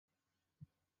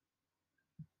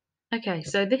Okay,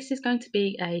 so this is going to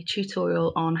be a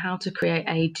tutorial on how to create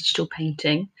a digital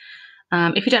painting.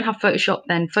 If you don't have Photoshop,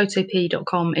 then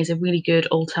photop.com is a really good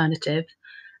alternative.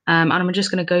 And I'm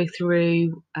just going to go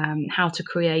through how to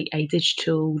create a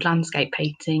digital landscape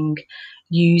painting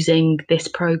using this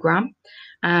program.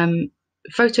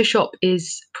 Photoshop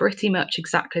is pretty much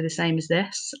exactly the same as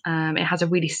this. It has a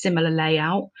really similar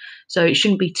layout, so it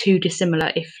shouldn't be too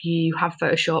dissimilar. If you have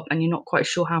Photoshop and you're not quite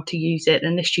sure how to use it,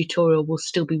 then this tutorial will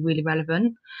still be really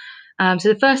relevant.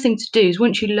 So the first thing to do is,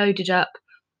 once you loaded up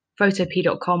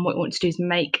photop.com, what you want to do is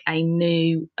make a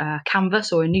new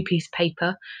canvas or a new piece of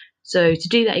paper. So to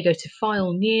do that, you go to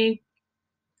File, New,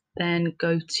 then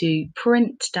go to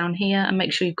Print down here and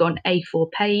make sure you've got an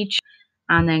A4 page,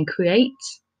 and then Create.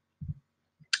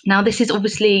 Now this is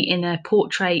obviously in a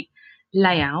portrait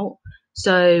layout,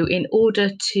 so in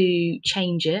order to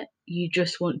change it, you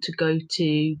just want to go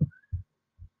to,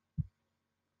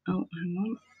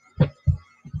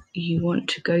 you want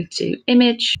to go to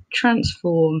Image,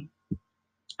 Transform,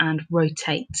 and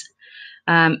Rotate.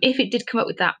 If it did come up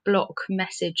with that block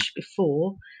message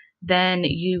before, then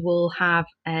you will have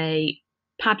a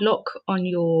padlock on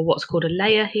your what's called a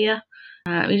layer here.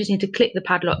 You just need to click the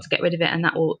padlock to get rid of it, and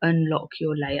that will unlock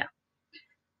your layer.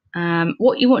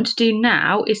 What you want to do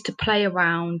now is to play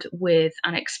around with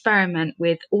and experiment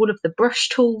with all of the brush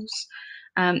tools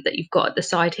that you've got at the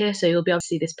side here. So you'll be able to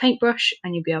see this paintbrush,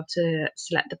 and you'll be able to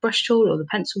select the brush tool or the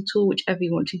pencil tool, whichever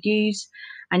you want to use,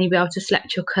 and you'll be able to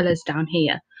select your colours down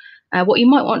here. What you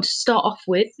might want to start off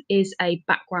with is a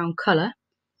background colour.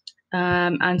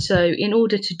 And so in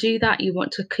order to do that, you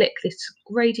want to click this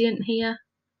gradient here,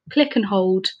 click and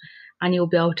hold, and you'll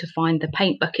be able to find the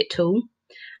paint bucket tool.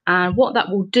 And what that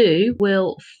will do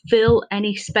will fill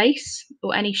any space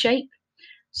or any shape.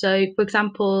 So for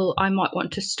example, I might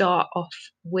want to start off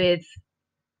with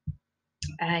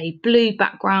a blue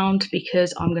background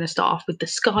because I'm going to start off with the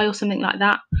sky or something like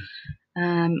that.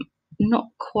 Not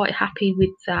quite happy with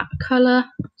that colour,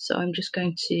 so I'm just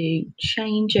going to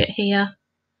change it here.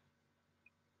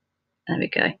 There we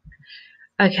go.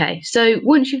 Okay, so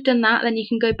once you've done that, then you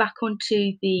can go back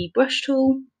onto the brush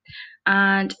tool,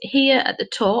 and here at the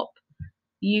top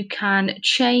you can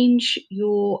change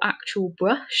your actual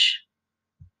brush.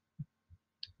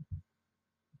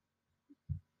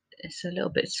 It's a little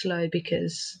bit slow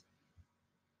because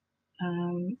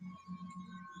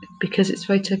it's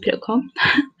photop.com.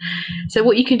 So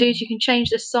what you can do is you can change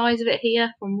the size of it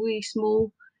here from really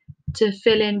small to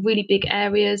fill in really big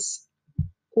areas,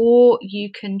 or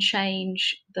you can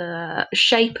change the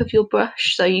shape of your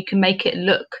brush, so you can make it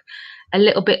look a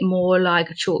little bit more like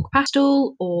a chalk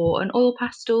pastel or an oil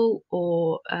pastel,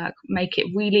 or make it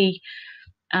really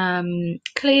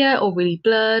clear or really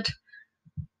blurred.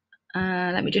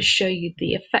 Let me just show you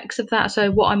the effects of that.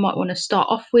 So what I might want to start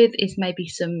off with is maybe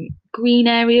some green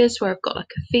areas where I've got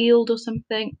like a field or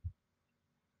something.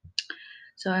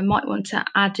 So I might want to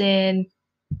add in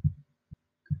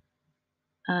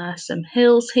some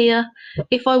hills here.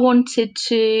 If I wanted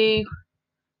to,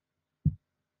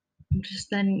 just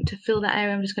then to fill that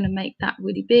area, I'm just going to make that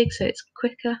really big so it's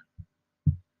quicker.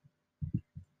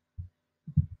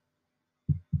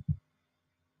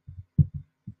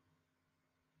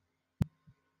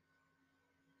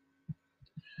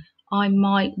 I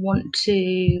might want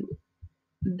to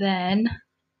then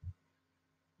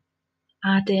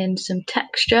add in some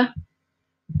texture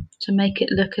to make it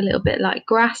look a little bit like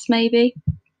grass maybe.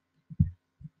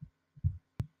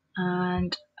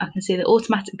 And I can see that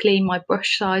automatically my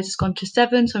brush size has gone to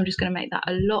 7, so I'm just going to make that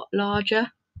a lot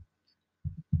larger.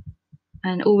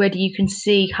 And already you can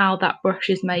see how that brush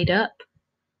is made up.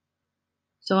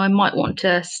 So I might want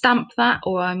to stamp that,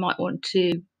 or I might want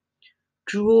to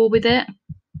draw with it.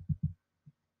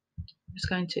 I'm just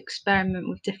going to experiment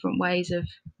with different ways of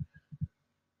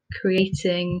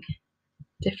creating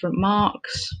different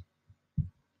marks.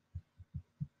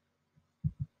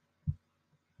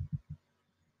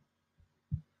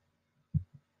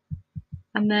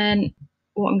 And then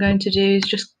what I'm going to do is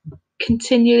just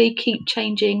continually keep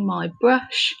changing my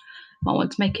brush. I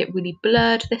want to make it really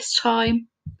blurred this time.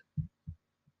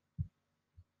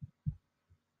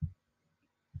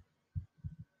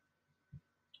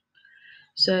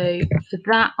 So for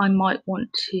that, I might want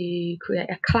to create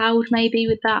a cloud maybe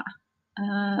with that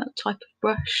type of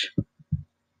brush.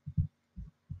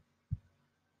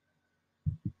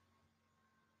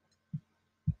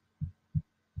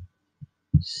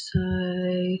 So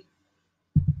I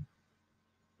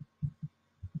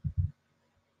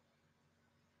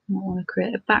want to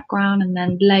create a background and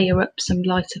then layer up some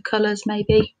lighter colours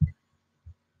maybe.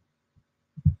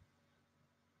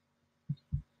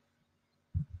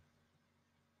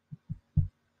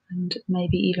 and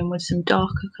maybe even with some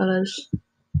darker colours.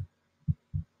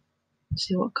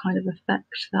 See what kind of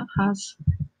effect that has.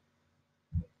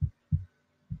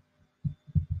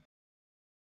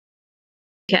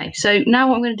 Okay, so now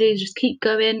what I'm going to do is just keep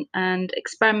going and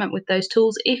experiment with those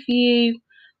tools. If you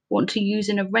want to use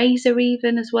an eraser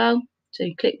even as well, so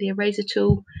you click the eraser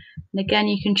tool, and again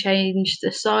you can change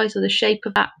the size or the shape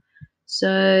of that.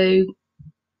 So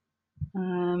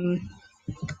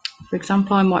for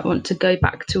example, I might want to go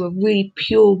back to a really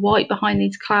pure white behind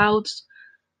these clouds.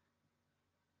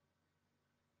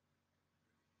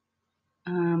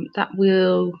 That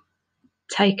will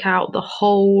take out the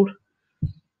whole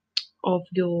of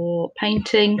your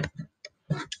painting,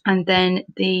 and then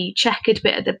the checkered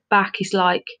bit at the back is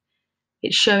like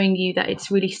it's showing you that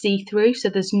it's really see-through, so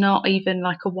there's not even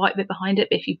like a white bit behind it,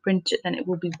 but if you print it then it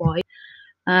will be white.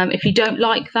 If you don't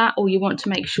like that, or you want to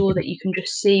make sure that you can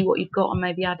just see what you've got and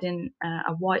maybe add in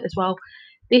a white as well,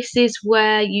 this is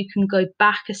where you can go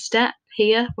back a step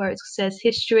here where it says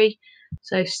history.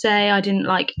 So say I didn't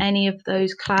like any of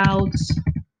those clouds,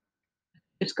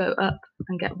 just go up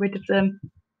and get rid of them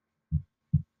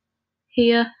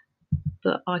here,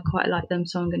 but I quite like them,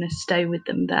 so I'm going to stay with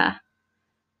them there,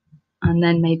 and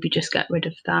then maybe just get rid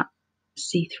of that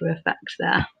see-through effect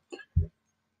there.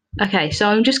 Okay, so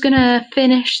I'm just going to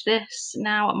finish this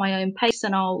now at my own pace,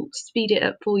 and I'll speed it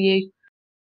up for you.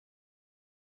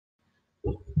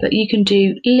 But you can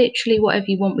do literally whatever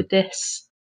you want with this.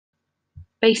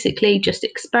 Basically, just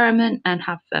experiment and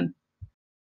have fun.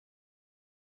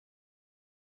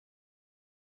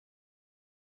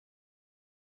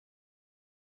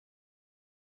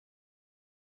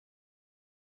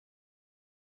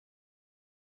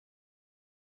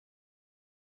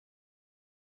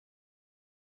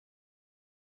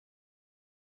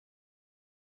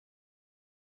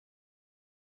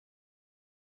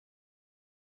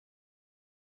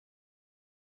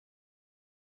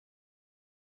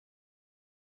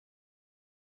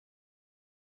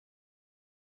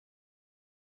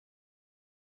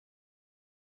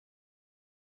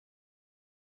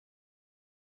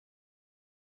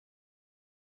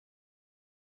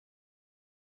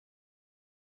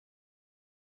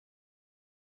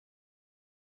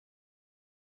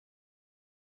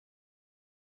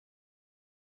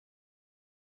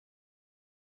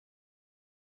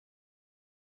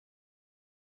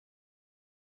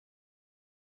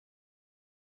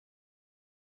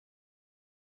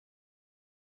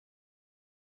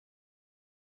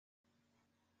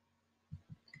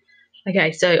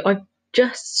 Okay, so I've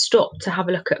just stopped to have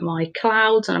a look at my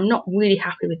clouds, and I'm not really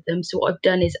happy with them. So what I've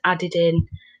done is added in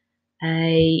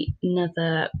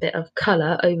another bit of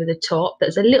colour over the top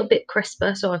that's a little bit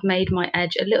crisper. So I've made my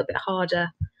edge a little bit harder,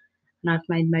 and I've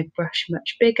made my brush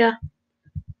much bigger.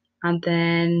 And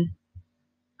then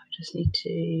I just need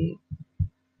to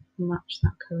match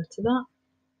that colour to that.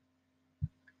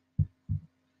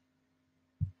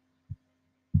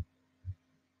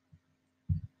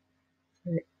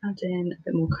 So add in a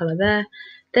bit more colour there.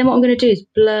 Then what I'm going to do is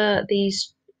blur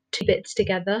these two bits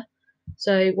together.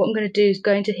 So what I'm going to do is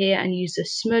go into here and use the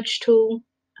smudge tool,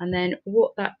 and then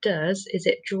what that does is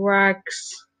it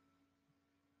drags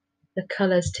the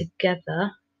colours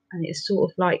together, and it's sort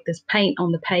of like there's paint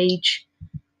on the page,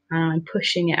 and I'm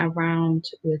pushing it around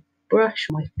with brush,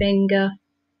 my finger,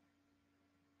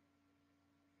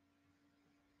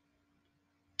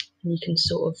 and you can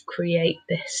sort of create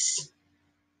this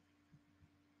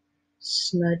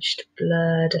smudged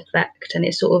blurred effect, and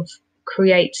it sort of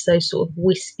creates those sort of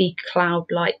wispy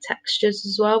cloud-like textures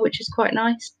as well, which is quite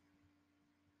nice.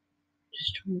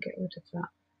 Just try and get rid of that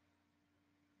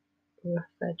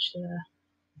rough edge there,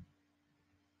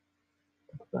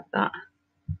 like that,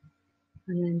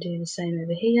 and then do the same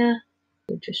over here.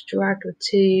 We'll just drag the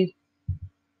two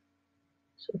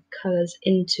sort of colours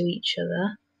into each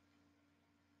other.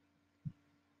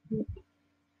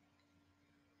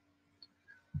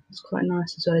 It's quite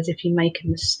nice as well, as if you make a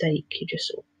mistake, you just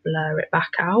sort of blur it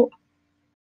back out.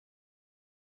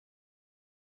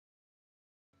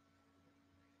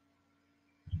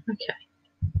 Okay.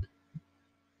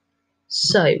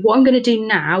 So what I'm going to do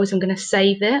now is I'm going to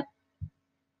save it.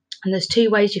 And there's two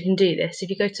ways you can do this. If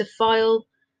you go to File,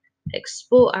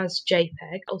 Export as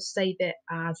JPEG, I'll save it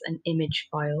as an image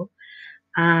file.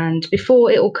 And before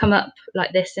it will come up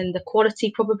like this, and the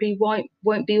quality probably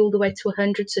won't be all the way to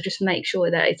 100, so just make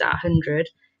sure that it's at 100.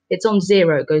 It's on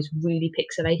 0, it goes really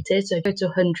pixelated. So if you go to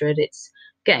 100, it's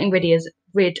getting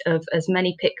rid of as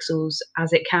many pixels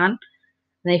as it can.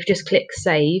 And if you just click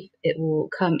save, it will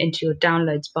come into your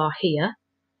downloads bar here,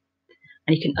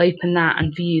 and you can open that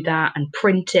and view that and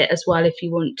print it as well if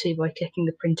you want to by clicking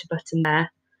the printer button there.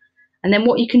 And then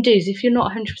what you can do is, if you're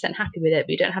not 100% happy with it,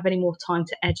 but you don't have any more time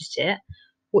to edit it,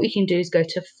 what you can do is go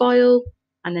to File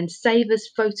and then Save as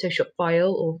Photoshop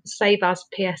file, or Save as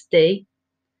PSD.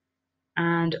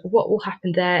 And what will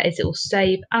happen there is it will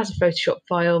save as a Photoshop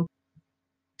file.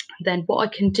 Then what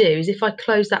I can do is, if I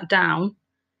close that down,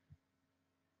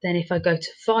 then if I go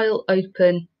to File,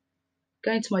 Open,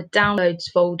 go into my Downloads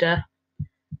folder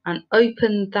and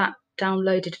open that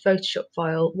downloaded Photoshop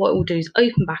file, what it will do is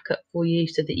open back up for you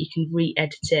so that you can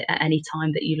re-edit it at any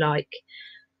time that you like.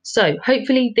 So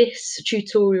hopefully this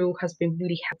tutorial has been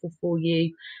really helpful for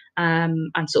you,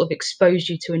 and sort of exposed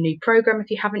you to a new program if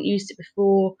you haven't used it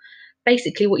before.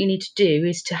 Basically what you need to do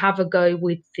is to have a go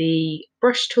with the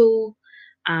brush tool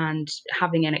and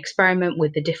having an experiment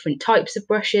with the different types of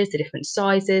brushes, the different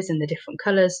sizes and the different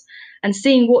colours, and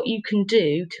seeing what you can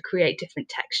do to create different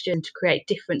textures and to create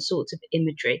different sorts of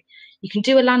imagery. You can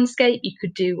do a landscape, you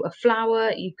could do a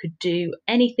flower, you could do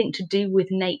anything to do with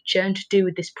nature and to do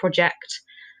with this project.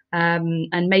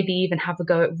 And maybe even have a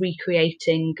go at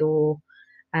recreating, or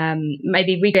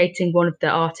maybe recreating one of the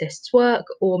artist's work,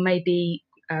 or maybe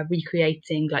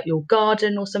recreating like your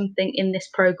garden or something in this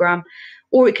program,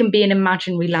 or it can be an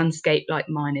imaginary landscape like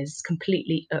mine is.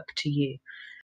 Completely up to you.